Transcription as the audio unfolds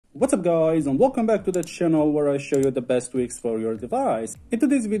What's up guys, and welcome back to the channel where I show you the best tweaks for your device. In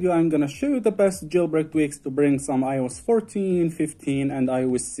today's video I'm gonna show you the best jailbreak tweaks to bring some iOS 14, 15 and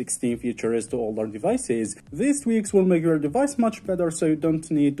iOS 16 features to older devices. These tweaks will make your device much better so you don't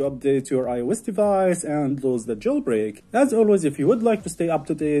need to update your iOS device and lose the jailbreak. As always, if you would like to stay up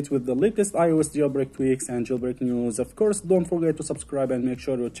to date with the latest iOS jailbreak tweaks and jailbreak news, of course don't forget to subscribe and make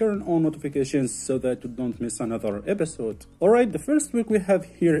sure you turn on notifications so that you don't miss another episode. Alright, the first tweak we have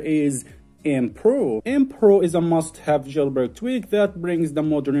here is Pro. Pro is a must-have jailbreak tweak that brings the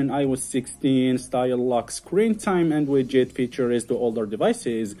modern iOS 16 style lock screen time and widget features to older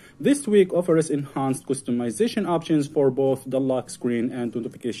devices. This tweak offers enhanced customization options for both the lock screen and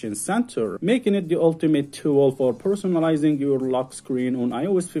notification center, making it the ultimate tool for personalizing your lock screen on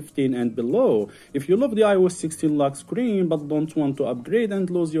iOS 15 and below. If you love the iOS 16 lock screen but don't want to upgrade and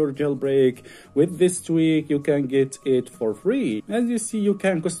lose your jailbreak, with this tweak you can get it for free. As you see, you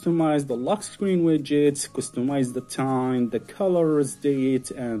can customize the lock screen widgets, customize the time, the colors,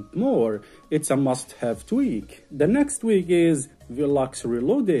 date, and more. It's a must-have tweak. The next tweak is Vlocks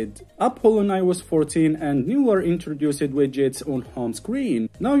Reloaded. Apple on iOS 14 and newer introduced widgets on home screen.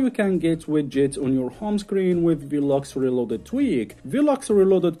 Now you can get widgets on your home screen with Vlocks Reloaded tweak. Vlocks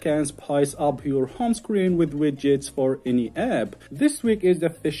Reloaded can spice up your home screen with widgets for any app. This tweak is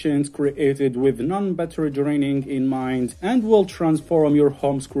efficient, created with non-battery draining in mind, and will transform your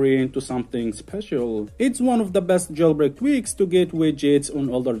home screen to something special. It's one of the best jailbreak tweaks to get widgets on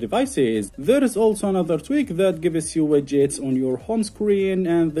older devices. There is also another tweak that gives you widgets on your home screen,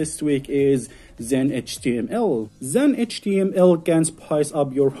 and this tweak is Zen HTML. Zen HTML can spice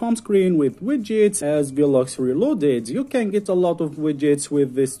up your home screen with widgets as Vlocks Reloaded. You can get a lot of widgets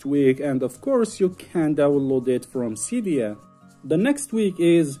with this tweak, and of course you can download it from Cydia. The next tweak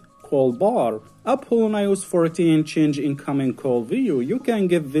is Call Bar. Apple on iOS 14 changed incoming call view. You can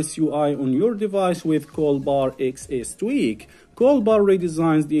get this UI on your device with Call Bar XS tweak. Call Bar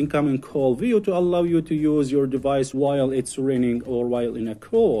redesigns the incoming call view to allow you to use your device while it's ringing or while in a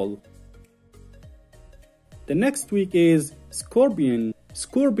call. The next tweak is Scorpion.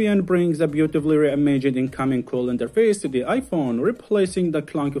 Scorpion brings a beautifully reimagined incoming call interface to the iPhone, replacing the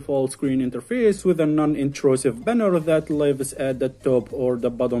clunky full screen interface with a non-intrusive banner that lives at the top or the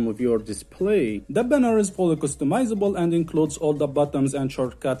bottom of your display. The banner is fully customizable and includes all the buttons and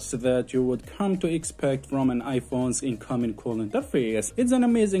shortcuts that you would come to expect from an iPhone's incoming call interface. It's an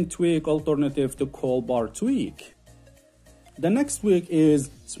amazing tweak alternative to Call Bar tweak. The next tweak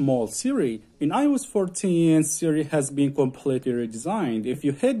is Small Siri. In iOS 14, Siri has been completely redesigned. If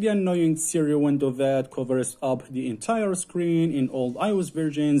you hit the annoying Siri window that covers up the entire screen in old iOS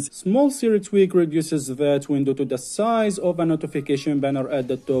versions, Small Siri tweak reduces that window to the size of a notification banner at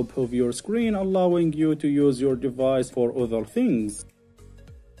the top of your screen, allowing you to use your device for other things.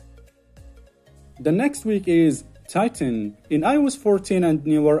 The next tweak is Titan. In iOS 14 and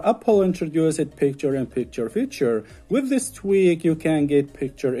newer, Apple introduced a picture-in-picture feature. With this tweak, you can get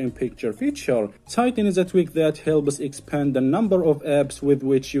picture-in-picture feature. Titan is a tweak that helps expand the number of apps with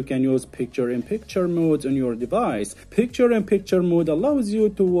which you can use picture-in-picture mode on your device. Picture-in-picture mode allows you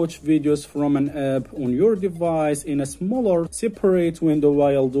to watch videos from an app on your device in a smaller, separate window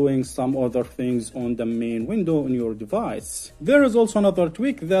while doing some other things on the main window on your device. There is also another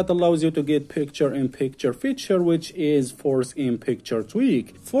tweak that allows you to get picture-in-picture feature, which is Force-in-Picture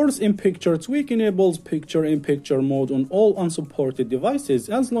tweak. Force-in-Picture tweak enables picture-in-picture mode on all unsupported devices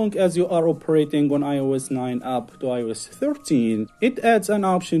as long as you are operating on iOS 9 up to iOS 13. It adds an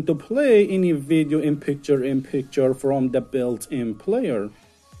option to play any video in picture-in-picture from the built-in player.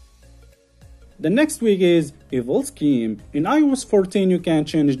 The next tweak is Evil Scheme. In iOS 14, you can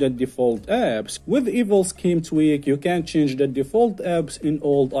change the default apps. With Evil Scheme tweak, you can change the default apps in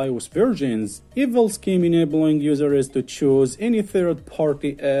old iOS versions. Evil Scheme enabling users to choose any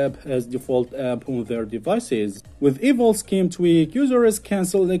third-party app as default app on their devices. With Evil Scheme tweak, users can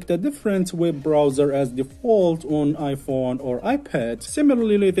select a different web browser as default on iPhone or iPad.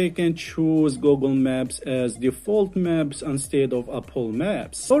 Similarly, they can choose Google Maps as default maps instead of Apple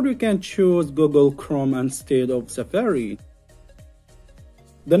Maps. Or you can choose Google Chrome instead of Safari.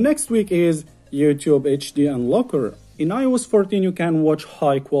 The next tweak is YouTube HD Unlocker. In iOS 14, you can watch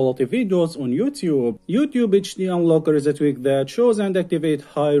high-quality videos on YouTube. YouTube HD Unlocker is a tweak that shows and activates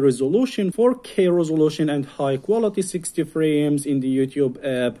high-resolution 4K resolution and high-quality 60 frames in the YouTube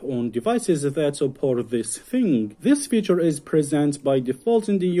app on devices that support this thing. This feature is present by default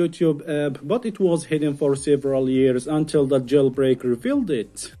in the YouTube app, but it was hidden for several years until the jailbreak revealed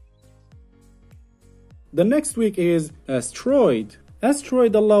it. The next tweak is Asteroid.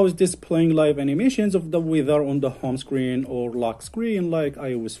 Asteroid allows displaying live animations of the weather on the home screen or lock screen like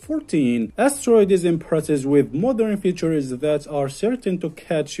iOS 14. Asteroid is impressive with modern features that are certain to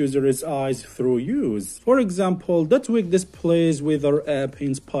catch users' eyes through use. For example, the tweak displays weather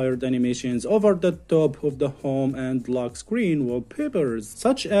app-inspired animations over the top of the home and lock screen wallpapers,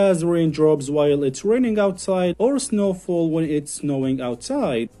 such as raindrops while it's raining outside or snowfall when it's snowing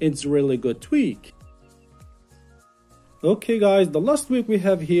outside. It's really good tweak. Okay guys, the last tweak we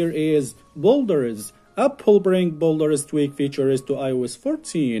have here is boulders. Apple bring boulders tweak features to iOS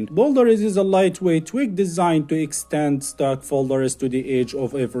 14. Boulders is a lightweight tweak designed to extend stock folders to the edge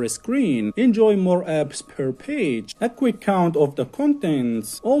of every screen. Enjoy more apps per page. A quick count of the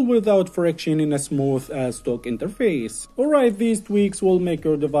contents, all without friction in a smooth as stock interface. Alright, these tweaks will make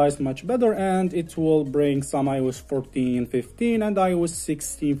your device much better and it will bring some iOS 14, 15 and iOS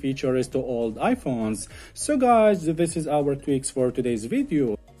 16 features to old iPhones. So guys, this is our tweaks for today's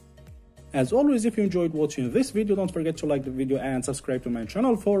video. As always, if you enjoyed watching this video, don't forget to like the video and subscribe to my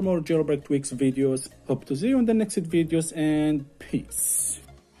channel for more Jailbreak Tweaks videos. Hope to see you in the next videos and peace.